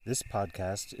This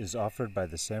podcast is offered by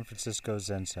the San Francisco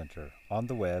Zen Center on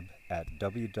the web at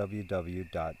www.sfzc.org.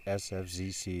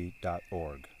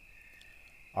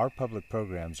 Our public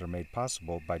programs are made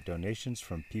possible by donations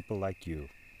from people like you.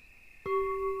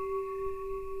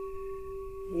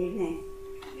 Good evening.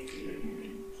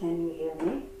 Can you hear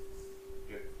me?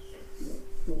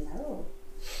 No.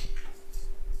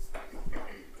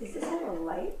 Does this have a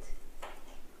light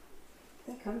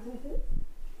that comes with it?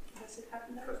 Does it have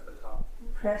no? Press the top.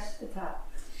 Press the top.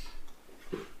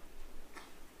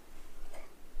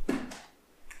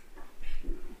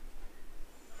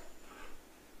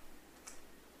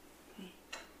 Okay.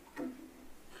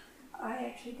 I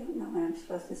actually don't know when I'm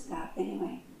supposed to stop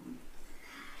anyway.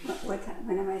 What time?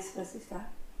 When am I supposed to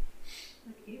stop?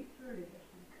 Like 8:30,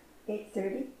 I 8:30?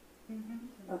 think.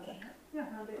 Mm-hmm. Okay. Yeah,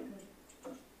 around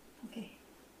 8:30. Okay.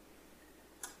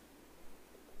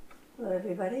 Hello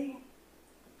everybody.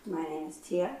 My name is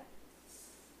Teah.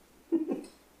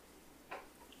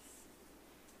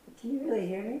 Can you really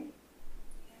hear me?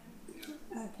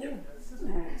 Yeah. Okay. All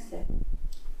right,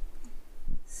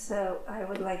 so I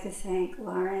would like to thank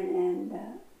Lauren and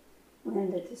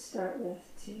Linda to start with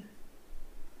to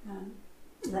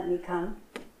let me come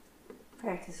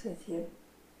practice with you.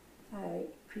 I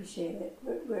appreciate it.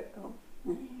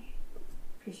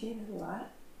 Appreciate it a lot.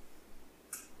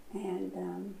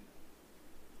 And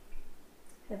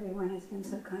everyone has been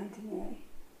so kind to me.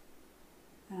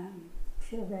 I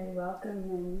feel very welcome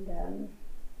and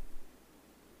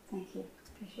thank you.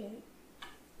 Appreciate it.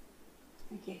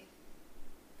 Thank you.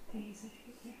 Thank you so much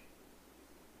for being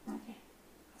here. Okay.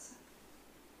 Awesome.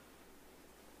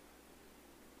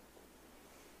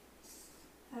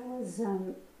 I was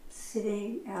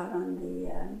sitting out on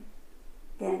the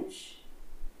bench,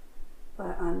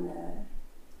 but on the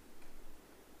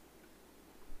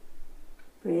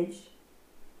bridge,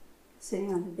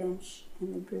 sitting on the bench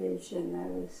in the bridge, and I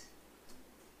was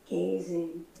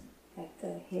gazing at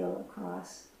the hill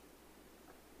across.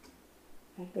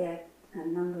 I bet a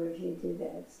number of you do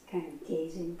that. It's kind of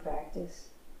gazing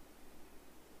practice.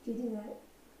 Do you do that?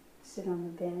 Sit on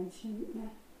the bench and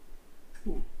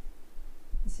yeah.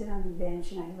 I sit on the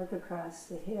bench and I look across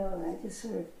the hill and I just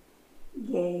sort of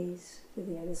gaze to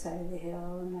the other side of the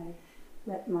hill and I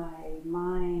let my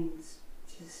mind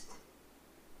just,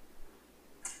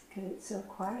 because it's so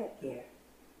quiet here,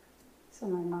 so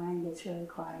my mind gets really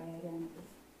quiet and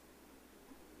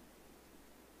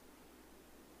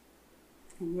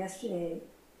yesterday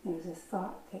there was a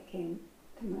thought that came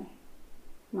to my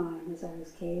mind as I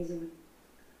was gazing,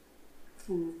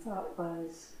 and the thought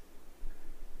was,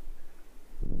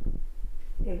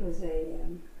 it was a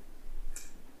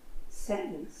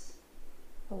sentence,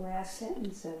 the last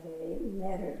sentence of a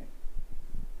letter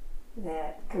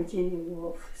that Virginia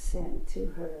Woolf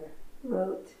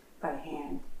wrote by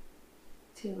hand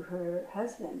to her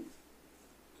husband.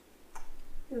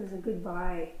 It was a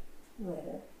goodbye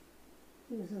letter.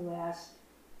 It was the last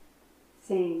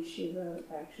thing she wrote,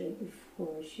 actually,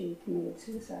 before she committed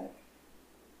suicide.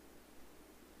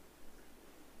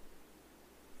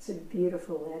 It's a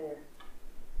beautiful letter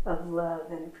of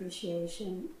love and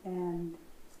appreciation, and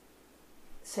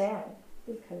sad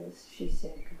because she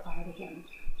said goodbye to him.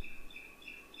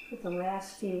 But the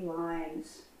last few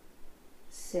lines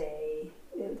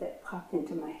that popped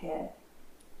into my head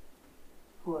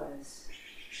was,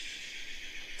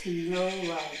 to know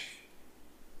life.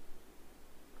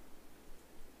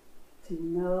 To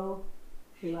know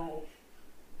life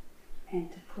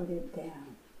and to put it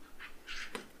down.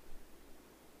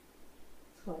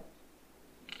 That's what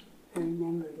I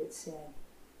remembered it said.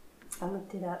 I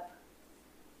looked it up,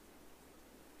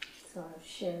 so I'll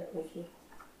share it with you.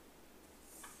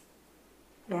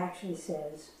 It actually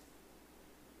says,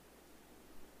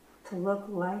 to look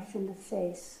life in the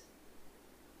face,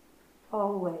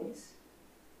 always,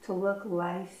 to look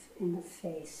life in the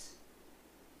face,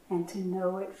 and to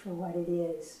know it for what it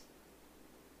is,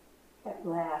 at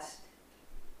last,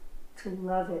 to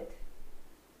love it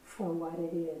for what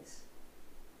it is,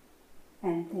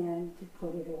 and then to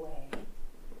put it away.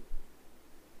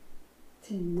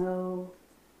 To know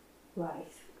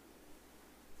life.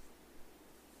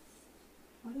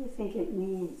 What do you think it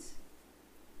means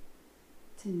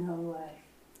to know life?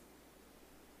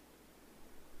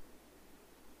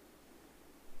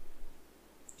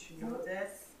 To know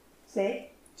death. Say?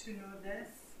 To know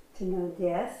death. To know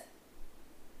death.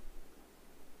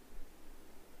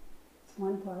 It's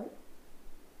one part.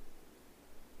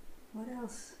 What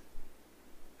else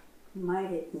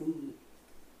might it mean?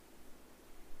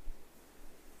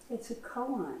 It's a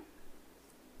koan,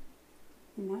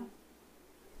 you know?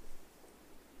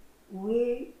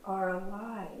 We are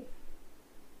alive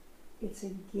It's a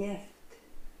gift.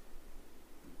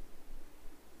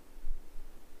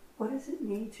 What does it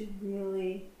mean to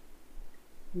really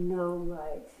know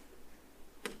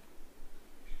life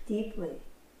deeply,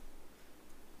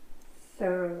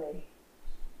 thoroughly?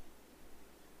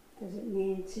 Does it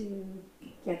mean to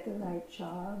get the right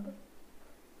job,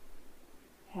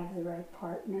 have the right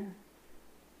partner,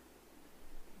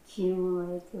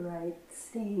 accumulate the right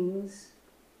things,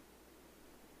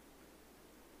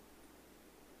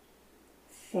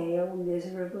 fail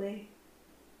miserably,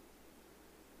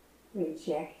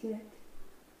 reject it,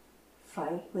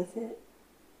 fight with it,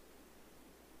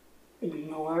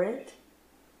 ignore it?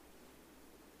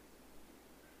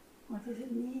 What does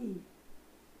it mean?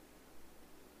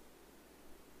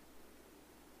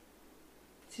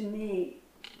 To me,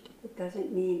 it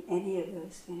doesn't mean any of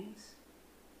those things.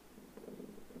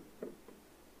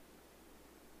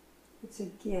 It's a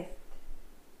gift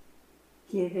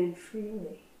given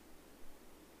freely.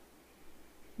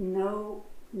 No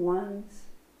one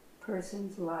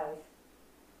person's life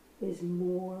is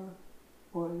more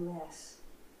or less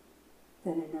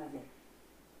than another.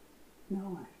 No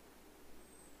one.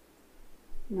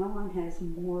 No one has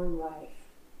more life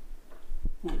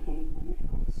than anyone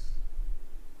else.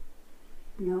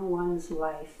 No one's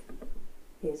life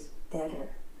is better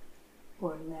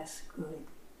or less good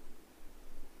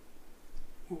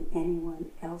than anyone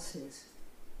else's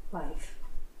life.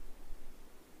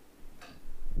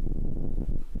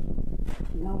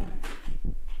 No one.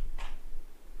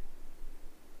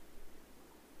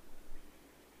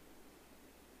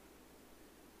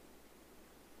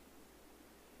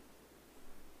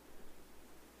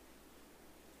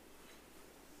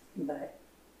 But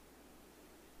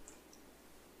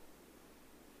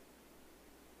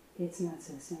it's not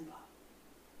so simple,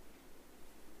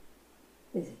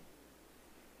 is it?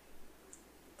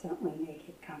 Don't we make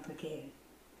it complicated?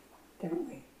 Don't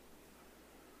we?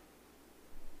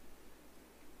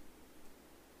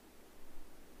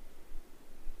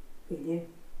 We do.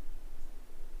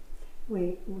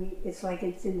 It's like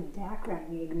it's in the background.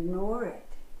 We ignore it.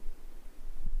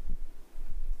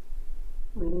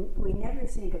 We never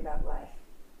think about life.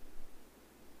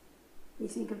 We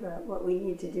think about what we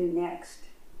need to do next,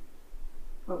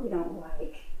 what we don't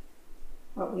like,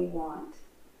 what we want,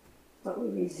 what we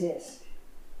resist.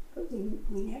 But we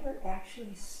never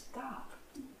actually stop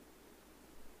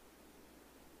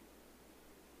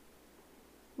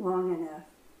long enough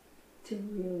to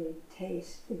really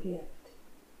taste the gift.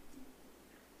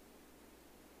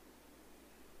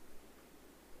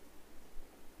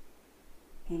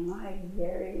 In my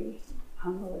very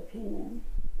humble opinion,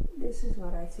 this is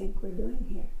what I think we're doing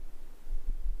here.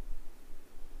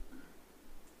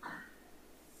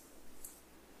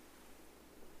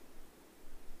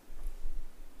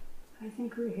 I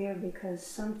think we're here because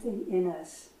something in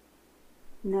us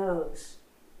knows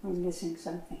we're missing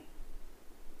something.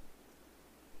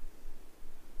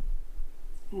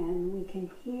 And we can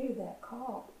hear that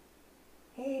call.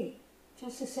 Hey,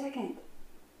 just a second.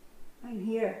 I'm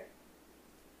here.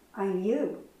 I'm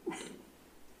you.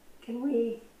 Can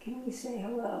we say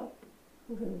hello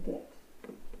a little bit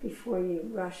before you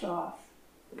rush off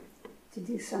to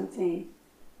do something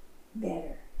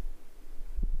better?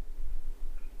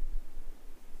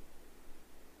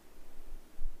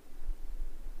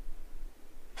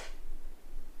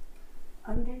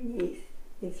 Underneath,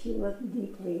 if you look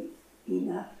deeply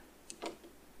enough,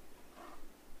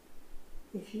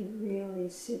 if you really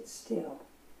sit still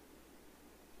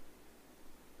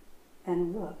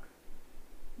and look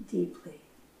deeply,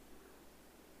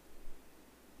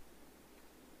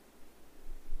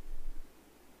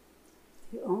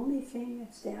 the only thing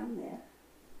that's down there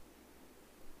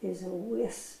is a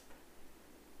wisp.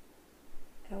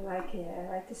 I like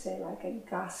to say like a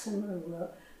gossamer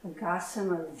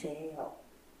veil.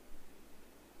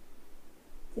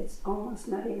 It's almost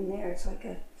not even there. It's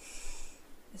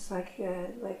like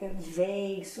a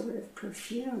vague sort of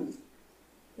perfume.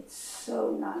 It's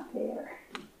so not there.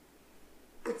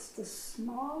 It's the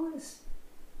smallest,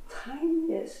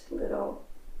 tiniest little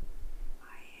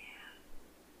I am.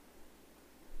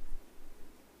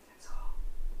 That's all.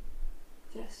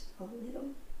 Just a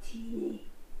little teeny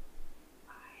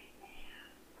I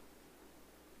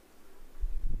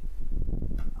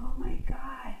am. Oh my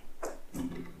God.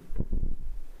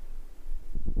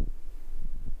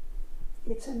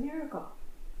 It's a miracle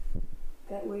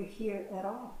that we're here at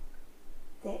all,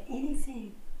 that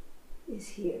anything is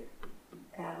here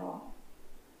at all.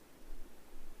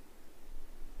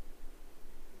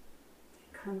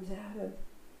 It comes out of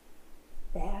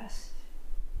vast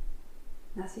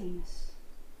nothingness.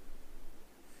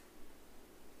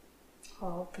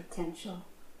 all potential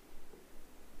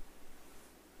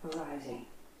arising.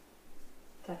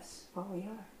 That's what we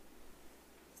are.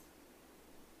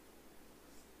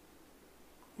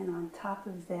 And on top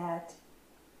of that,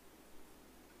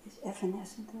 is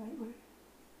evanescent the right word?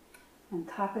 On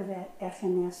top of that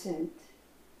evanescent,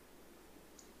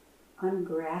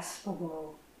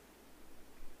 ungraspable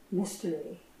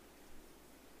mystery,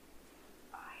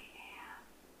 I am.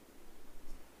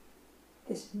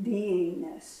 This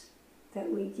beingness that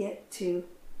we get to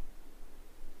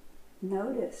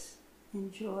notice,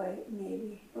 enjoy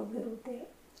maybe a little bit,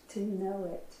 to know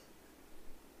it.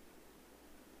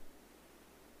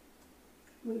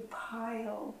 We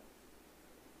pile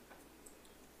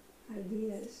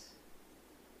ideas,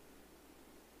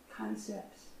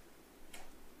 concepts,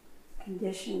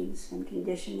 conditions and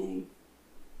conditioning.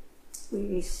 We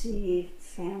receive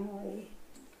family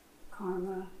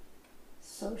karma,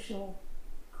 social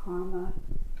karma,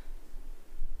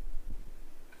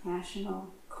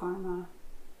 national karma.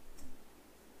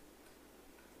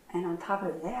 And on top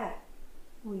of that,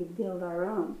 we build our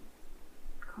own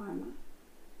karma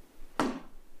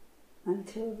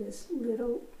until this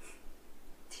little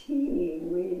teeny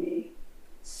weeny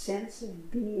sense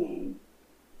of being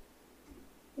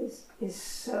is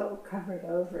so covered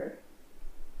over,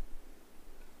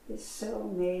 is so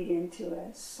made into a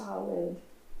solid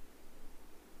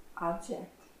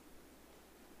object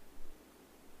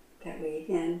that we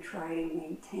then try to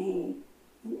maintain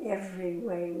in every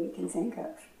way we can think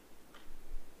of.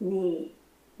 Me,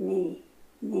 me,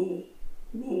 me,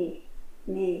 me,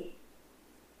 me,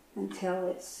 until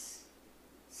it's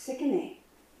sickening.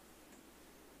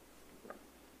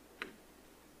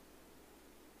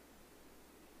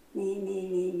 Me, me,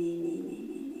 me, me, me, me,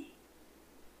 me, me.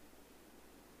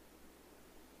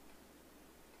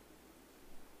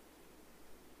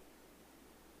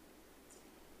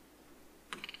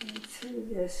 And through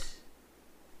this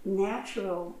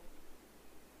natural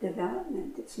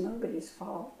development, it's nobody's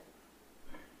fault.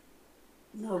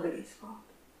 Nobody's fault.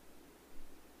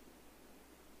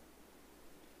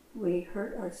 We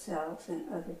hurt ourselves and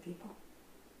other people.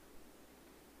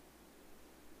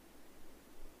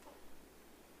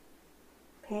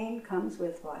 Pain comes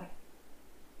with life.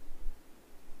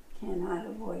 Cannot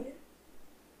avoid it.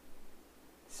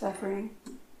 Suffering,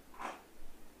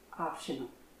 optional.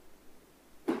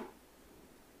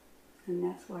 And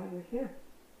that's why we're here.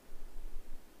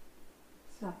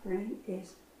 Suffering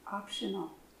is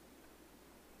optional.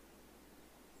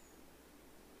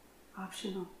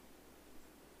 Optional.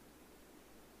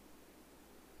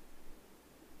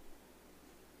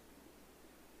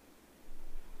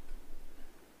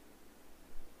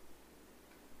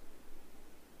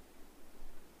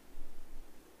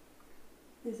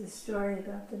 There's a story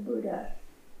about the Buddha.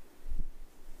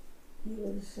 He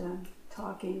was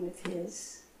talking with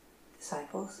his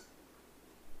disciples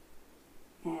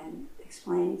and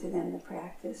explaining to them the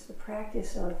practice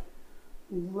of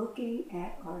looking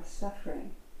at our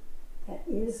suffering. That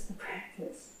is the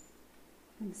practice.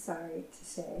 I'm sorry to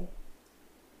say.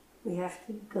 We have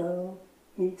to go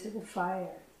into the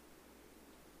fire.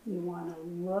 You want to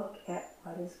look at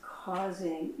what is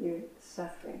causing your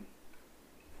suffering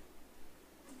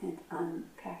and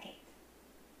unpack it.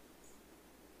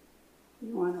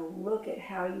 You want to look at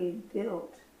how you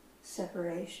built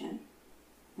separation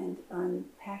and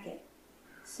unpack it.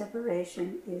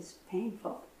 Separation is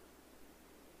painful.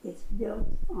 It's built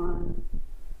on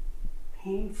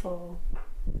painful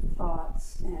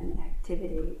thoughts and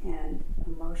activity and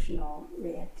emotional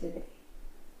reactivity.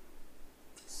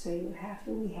 So we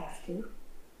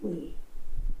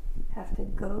have to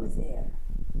go there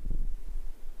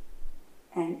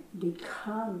and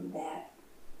become that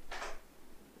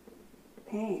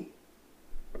pain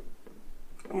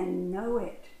and know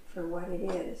it for what it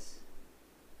is.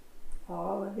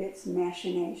 All of its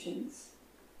machinations,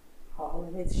 all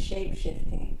of its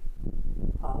shape-shifting,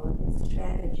 all of its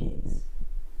strategies.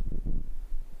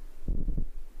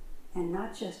 And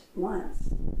not just once,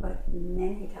 but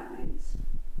many times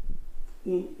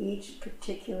in each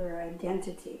particular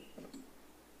identity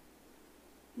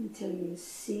until you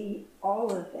see all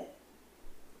of it,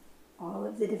 all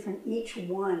of the different, each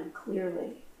one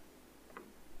clearly,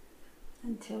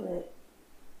 until it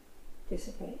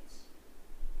dissipates.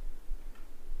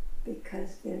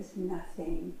 Because there's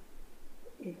nothing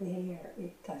there,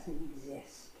 it doesn't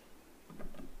exist.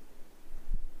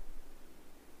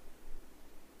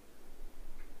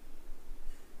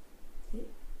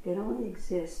 It only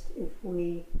exists if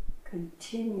we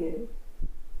continue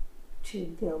to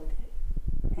build it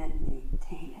and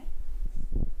maintain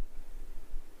it,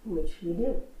 which we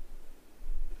do,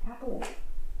 happily.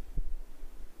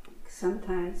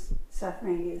 sometimes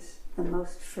suffering is the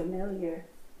most familiar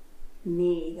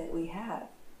me that we have.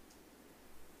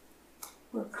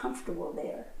 We're comfortable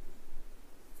there.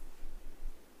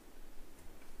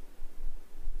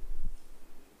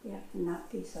 We have to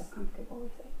not be so comfortable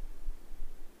with it.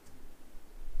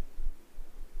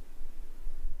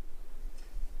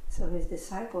 So his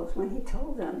disciples, when he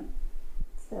told them,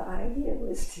 the idea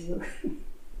was to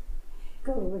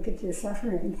go look at your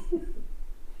suffering.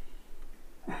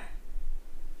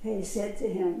 They said to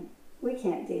him, we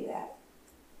can't do that.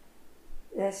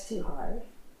 That's too hard.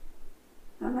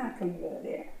 I'm not going to go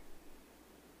there.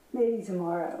 Maybe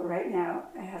tomorrow. Right now,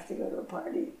 I have to go to a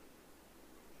party.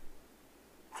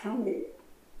 Tell me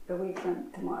a week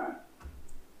from tomorrow.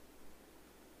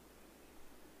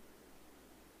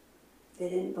 They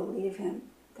didn't believe him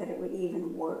that it would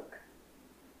even work,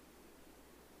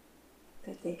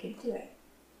 that they could do it,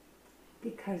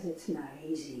 because it's not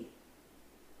easy.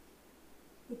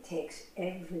 It takes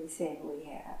everything we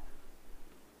have,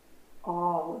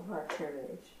 all of our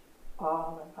courage,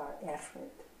 all of our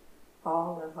effort,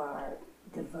 all of our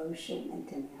devotion and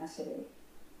tenacity,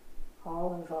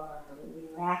 all of our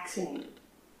relaxing,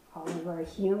 all of our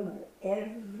humor,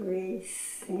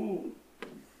 everything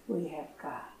we have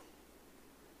got.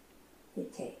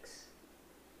 It takes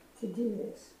to do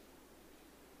this.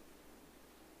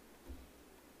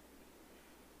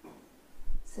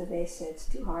 So they said, it's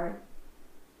too hard.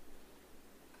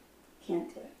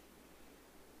 Can't do it.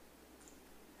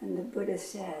 And the Buddha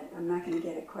said, I'm not going to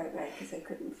get it quite right because I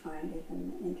couldn't find it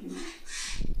on the internet.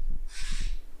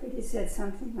 But he said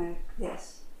something like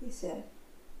this. He said,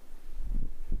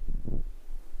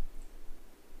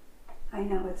 I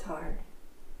know it's hard.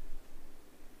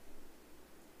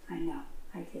 I know,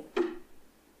 I do.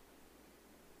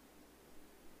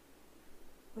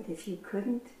 But if you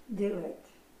couldn't do it,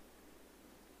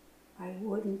 I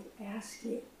wouldn't ask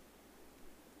you.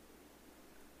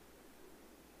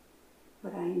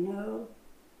 But I know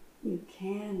you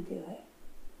can do it.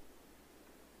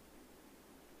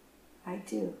 I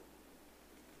do.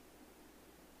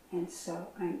 And so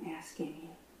I'm asking you,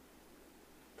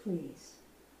 please,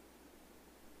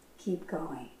 keep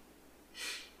going.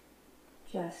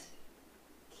 Just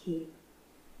keep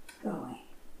going.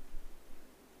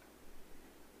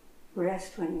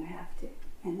 Rest when you have to,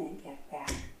 and then get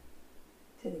back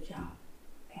to the job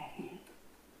at hand.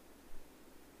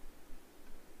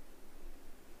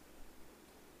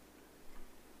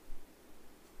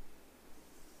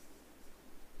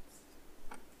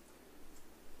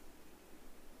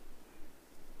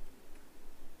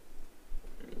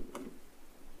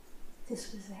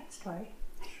 This was that story.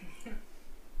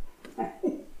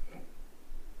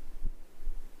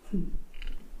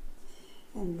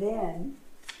 And then,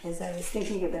 as I was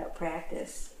thinking about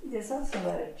practice, there's also a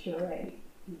lot of joy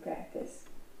in practice.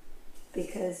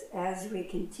 Because as we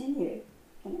continue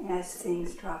and as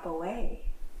things drop away,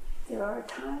 there are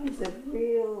times of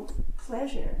real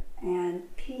pleasure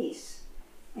and peace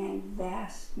and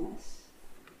vastness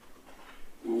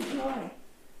and joy.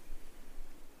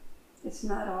 It's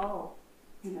not all,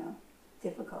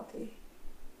 difficulty.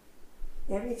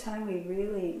 Every time we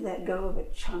really let go of a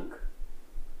chunk,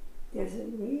 there's a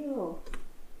real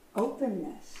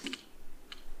openness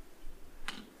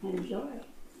and joy.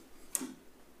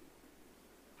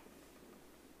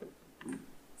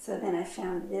 So then I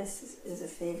found this is a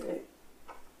favorite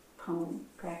poem,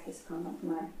 practice poem of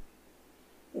mine.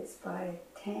 It's by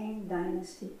a Tang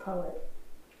Dynasty poet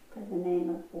by the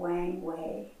name of Wang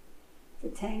Wei. The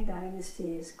Tang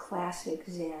Dynasty is classic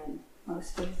Zen.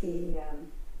 Most of the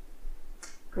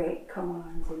great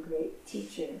koans and great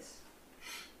teachers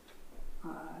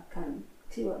come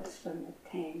to us from the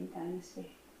Tang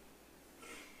Dynasty.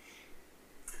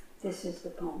 This is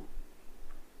the poem.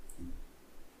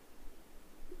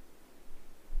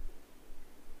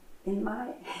 I'm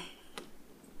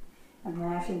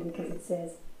laughing because it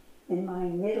says, in my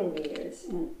middle years,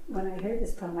 and when I heard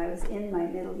this poem, I was in my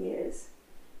middle years.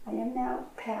 I am now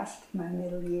past my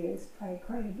middle years by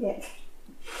quite a bit.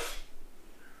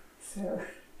 So,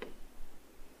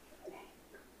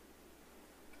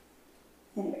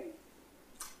 anyway,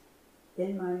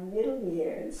 in my middle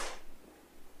years,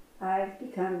 I've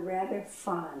become rather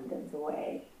fond of the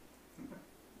way.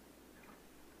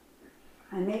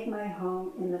 I make my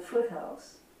home in the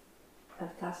foothills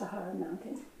of Tassajara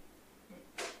mountain.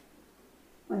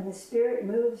 When the spirit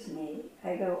moves me,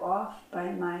 I go off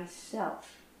by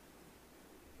myself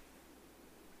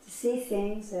to see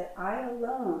things that I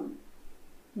alone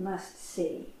must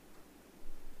see.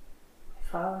 I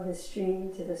follow the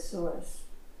stream to the source.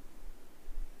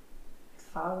 I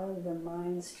follow the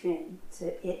mind stream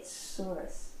to its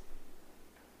source.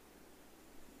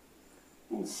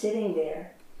 And sitting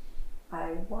there,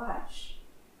 I watch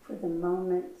for the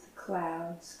moment the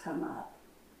clouds come up.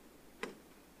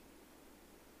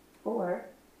 Or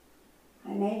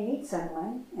I may meet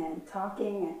someone and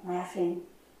talking and laughing,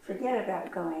 forget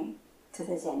about going to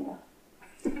the Zendo.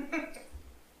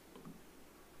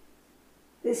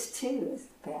 This too is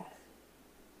the path.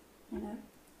 You know?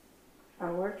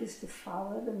 Our work is to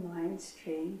follow the mind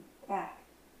stream back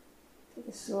to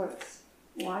the source,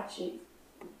 watching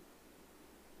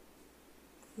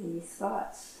the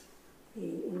thoughts,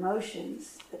 the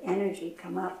emotions, the energy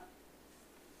come up.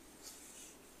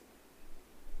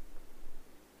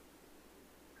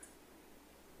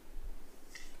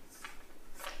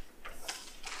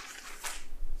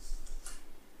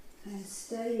 I'm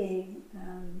studying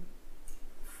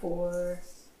for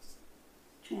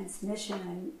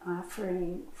transmission. I'm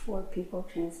offering 4 people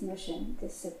transmission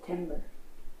this September,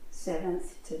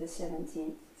 7th to the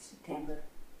 17th September.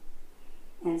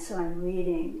 And so I'm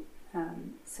reading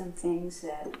some things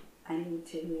that I need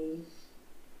to read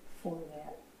for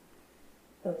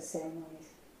those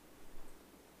ceremonies.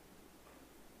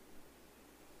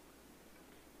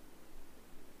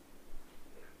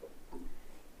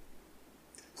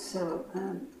 So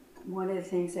one of the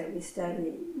things that we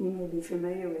study, you may be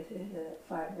familiar with it, the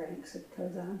 5 ranks of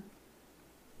Tozan.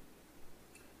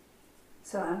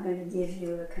 So I'm going to give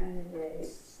you a kind of a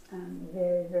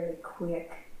very, very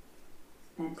quick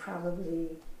and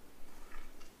probably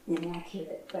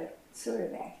inaccurate, but sort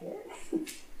of accurate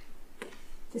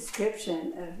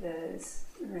description of those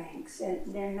ranks.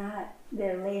 And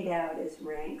they're laid out as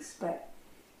ranks, but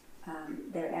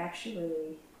they're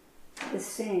actually the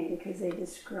same because they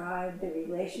describe the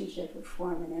relationship of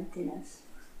form and emptiness.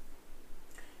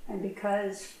 And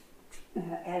because,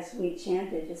 as we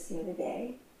chanted just the other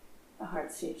day, the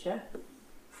Heart Sutra,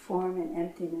 form and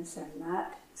emptiness are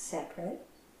not separate.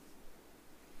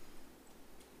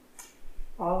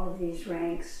 All of these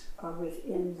ranks are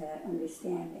within that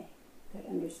understanding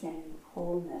of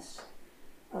wholeness,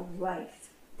 of life,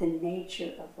 the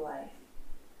nature of life,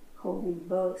 holding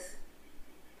both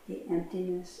the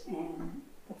emptiness and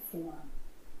the form.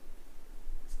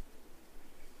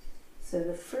 So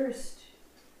the first,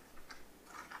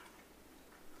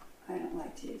 I don't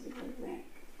like to use the word rank,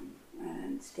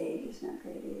 and stage is not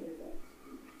great either,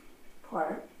 but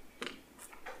part.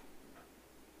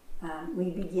 We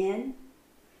begin,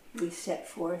 we set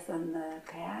forth on the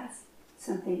path.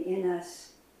 Something in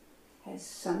us has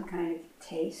some kind of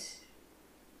taste.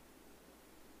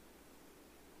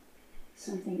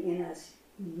 Something in us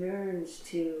yearns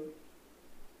to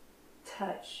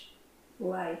touch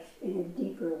life in a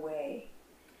deeper way.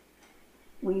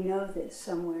 We know this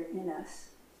somewhere in us,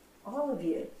 all of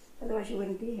you, otherwise you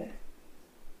wouldn't be here.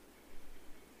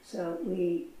 So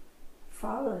we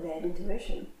follow that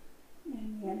intuition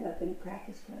and we end up in a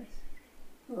practice place,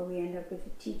 or we end up with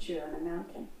a teacher on a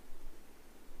mountain.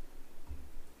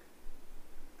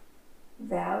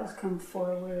 Vows come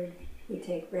forward, we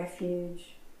take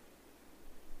refuge.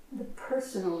 The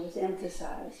personal is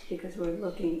emphasized because we're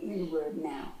looking inward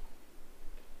now.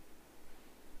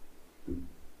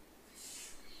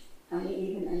 And we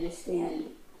even understand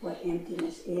what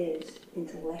emptiness is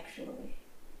intellectually.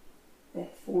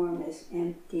 That form is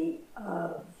empty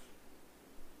of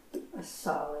a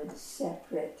solid,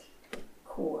 separate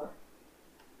core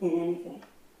in anything,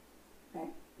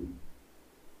 right?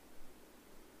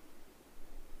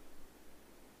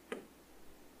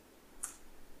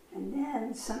 And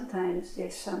then sometimes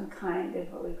there's some kind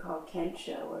of what we call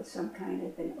kensho, or some kind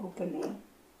of an opening,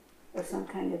 or some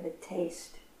kind of a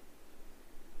taste.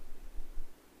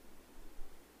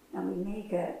 And we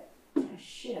make a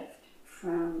shift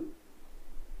from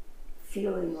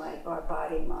feeling like our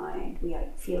body-mind, we are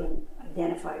feeling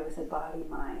identified with a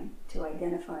body-mind, to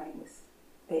identifying with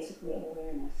basically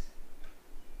awareness.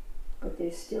 But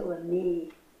there's still a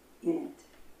me in it.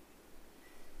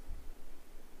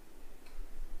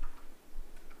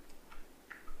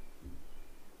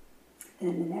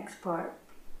 And the next part,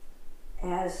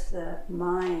 as the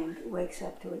mind wakes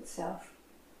up to itself,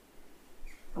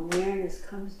 awareness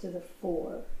comes to the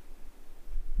fore,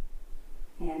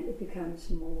 and it becomes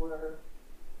more,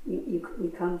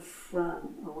 we come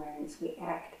from awareness, we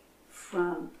act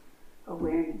from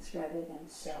awareness rather than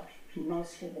self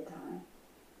most of the time.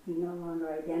 We no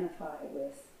longer identify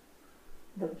with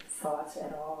the thoughts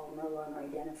at all, we no longer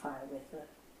identify with the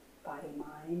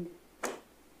body-mind.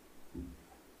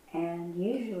 And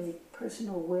usually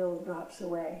personal will drops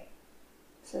away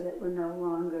so that we're no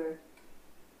longer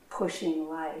pushing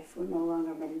life, we're no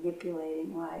longer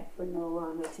manipulating life, we're no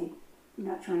longer we're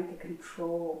not trying to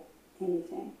control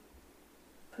anything.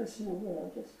 personal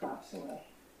will just drops away.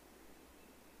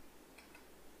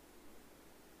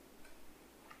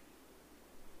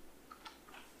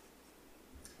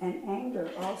 And anger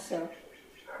also,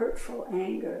 hurtful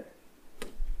anger,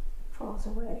 falls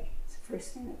away. It's the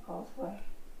first thing that falls away.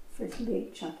 First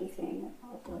big chunky thing that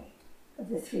falls away of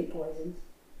the three poisons.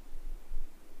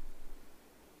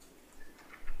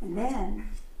 And then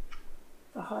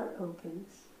the heart opens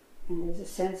and there's a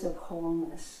sense of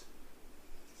wholeness.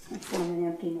 And form and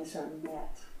emptiness are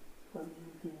met. Form and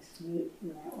emptiness meet in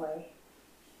that way.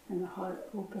 And the heart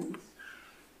opens.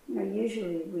 You know,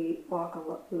 usually we walk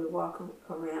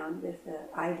around with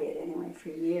I did anyway for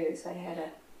years. I had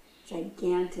a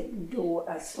gigantic door,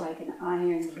 it's like an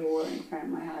iron door in front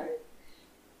of my heart.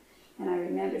 And I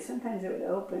remember sometimes it would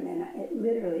open and it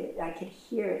literally, I could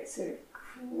hear it sort of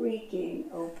creaking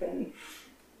open.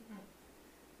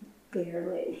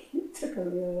 Barely. It took a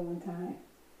really long time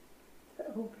to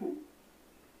open.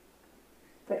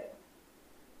 But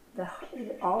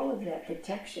all of that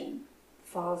protection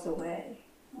falls away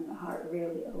when the heart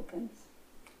really opens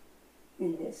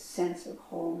in this sense of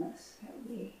wholeness that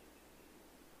we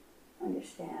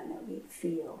understand, that we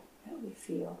feel.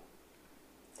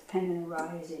 Dependent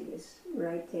arising is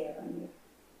right there on your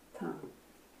tongue.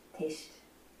 Taste.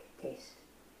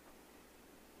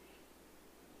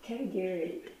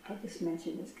 Katagiri, I just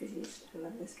mentioned this because I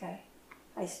love this guy.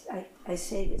 I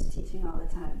say this teaching all the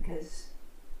time because.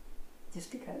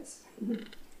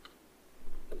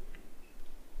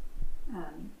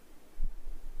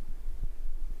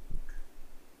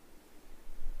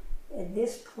 At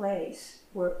this place,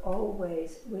 we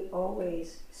always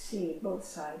see both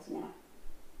sides now,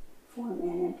 form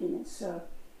and emptiness. So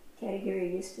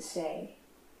Katagiri used to say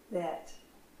that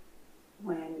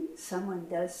when someone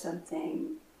does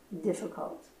something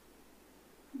difficult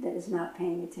that is not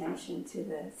paying attention to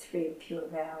the three pure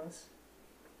vows,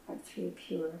 or three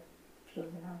pure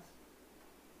vows.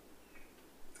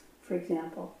 For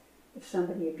example, if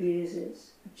somebody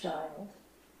abuses a child,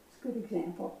 it's a good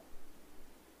example,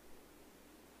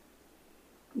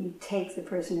 you take the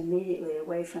person immediately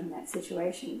away from that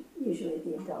situation, usually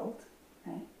the adult,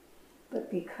 right? But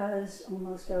because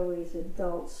almost always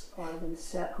adults are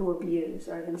who abuse,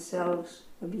 are themselves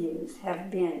abused, have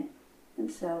been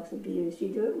themselves abused, you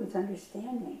do it with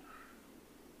understanding.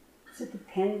 It's a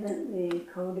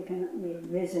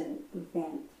codependently arisen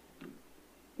event.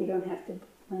 You don't have to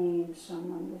blame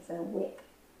someone with a whip.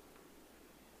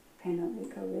 Dependently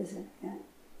co-risen event.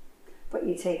 But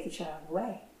you take the child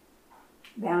away.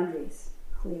 Boundaries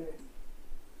clear.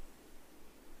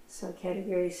 So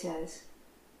Katagiri says,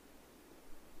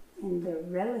 in the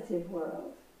relative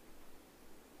world,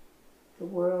 the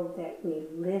world that we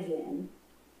live in,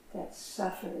 that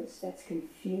suffers, that's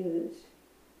confused,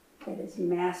 that is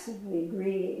massively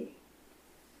greedy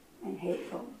and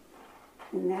hateful,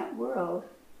 in that world,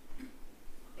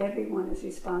 everyone is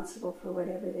responsible for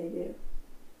whatever they do.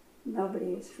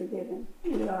 Nobody is forgiven.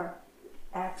 We are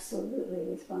absolutely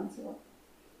responsible.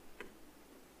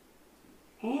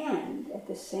 And at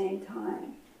the same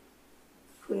time,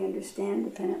 if we understand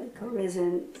dependently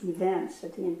co-risen events,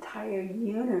 that the entire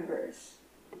universe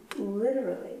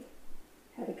literally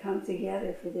had to come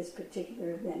together for this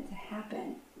particular event to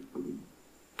happen,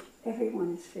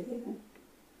 everyone is forgiven.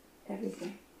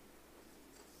 Everything.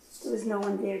 There was no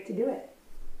one there to do it.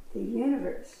 The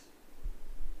universe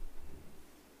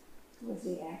was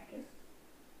the actor,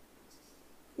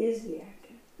 is the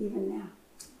actor, even now.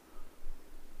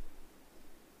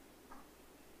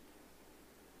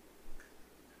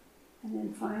 And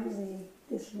then finally,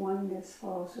 this oneness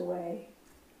falls away,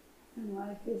 and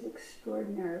life is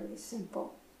extraordinarily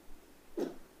simple.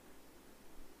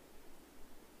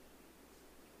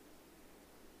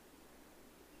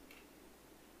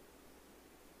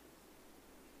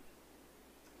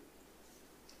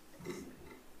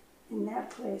 In that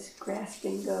place,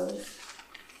 grasping goes,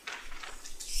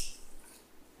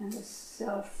 and the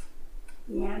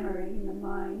self-yammering in the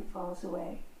mind falls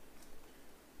away.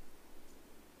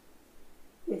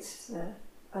 It's the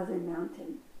other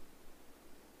mountain.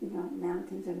 You know,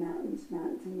 mountains are mountains,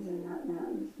 mountains are not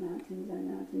mountains, mountains are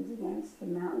mountains again. It's the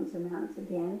mountains are mountains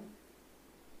again.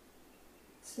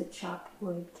 It's the chop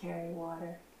wood, carry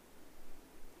water.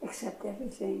 Except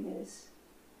everything is,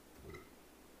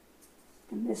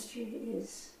 the mystery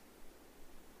is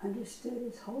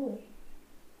understood as holy.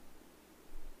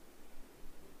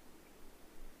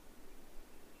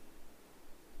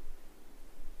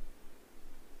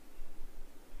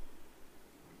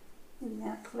 In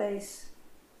that place,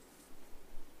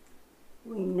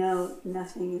 we know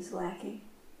nothing is lacking.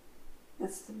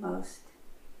 That's the most,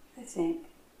 I think,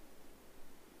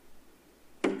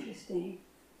 interesting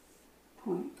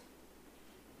point.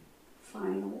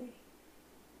 Finally,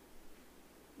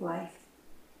 life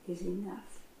is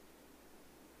enough.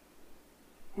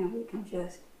 And we can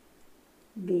just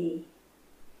be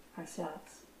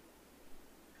ourselves.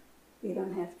 We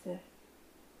don't have to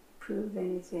prove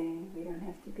anything. We don't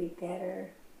have to be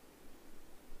better.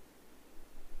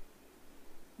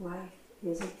 Life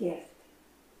is a gift.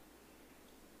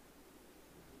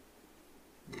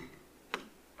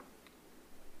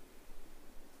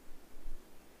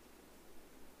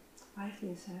 Life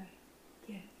is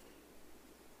a gift.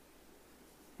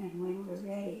 And when we're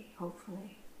ready,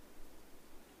 hopefully,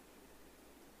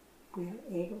 we're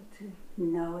able to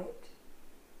know it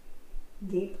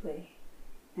deeply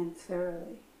and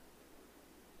thoroughly,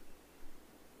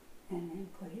 and then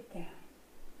put it down.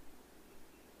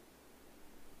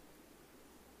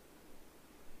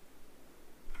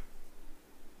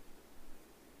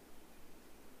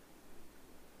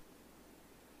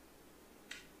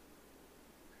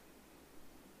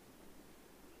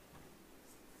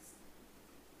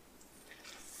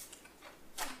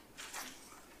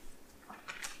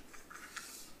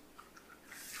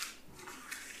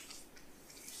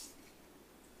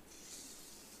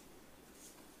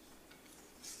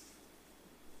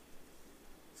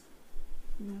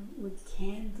 You know, we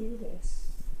can do this.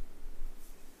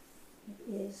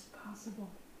 It is possible.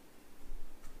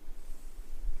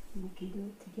 And we can do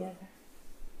it together.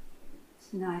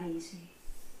 It's not easy.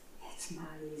 It's not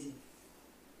easy.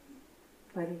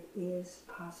 But it is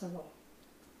possible.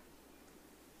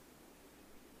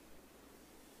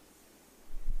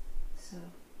 So,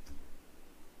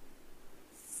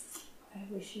 I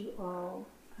wish you all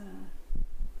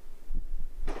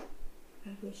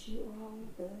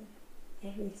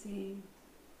everything,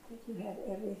 that you have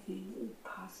everything that you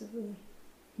possibly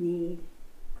need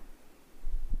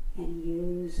and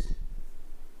use,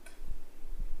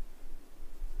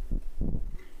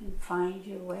 and find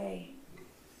your way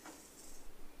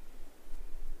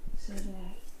so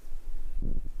that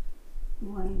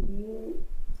when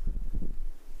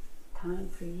time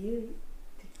for you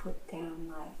to put down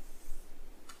life,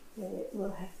 that it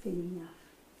will have been enough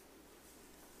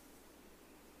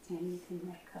and you can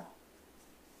let go.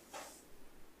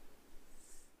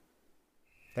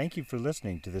 Thank you for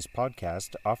listening to this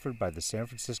podcast offered by the San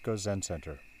Francisco Zen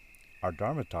Center. Our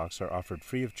Dharma talks are offered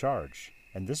free of charge,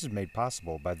 and this is made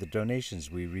possible by the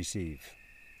donations we receive.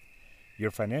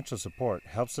 Your financial support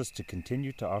helps us to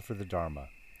continue to offer the Dharma.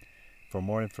 For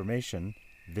more information,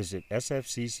 visit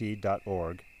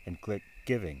sfcc.org and click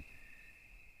Giving.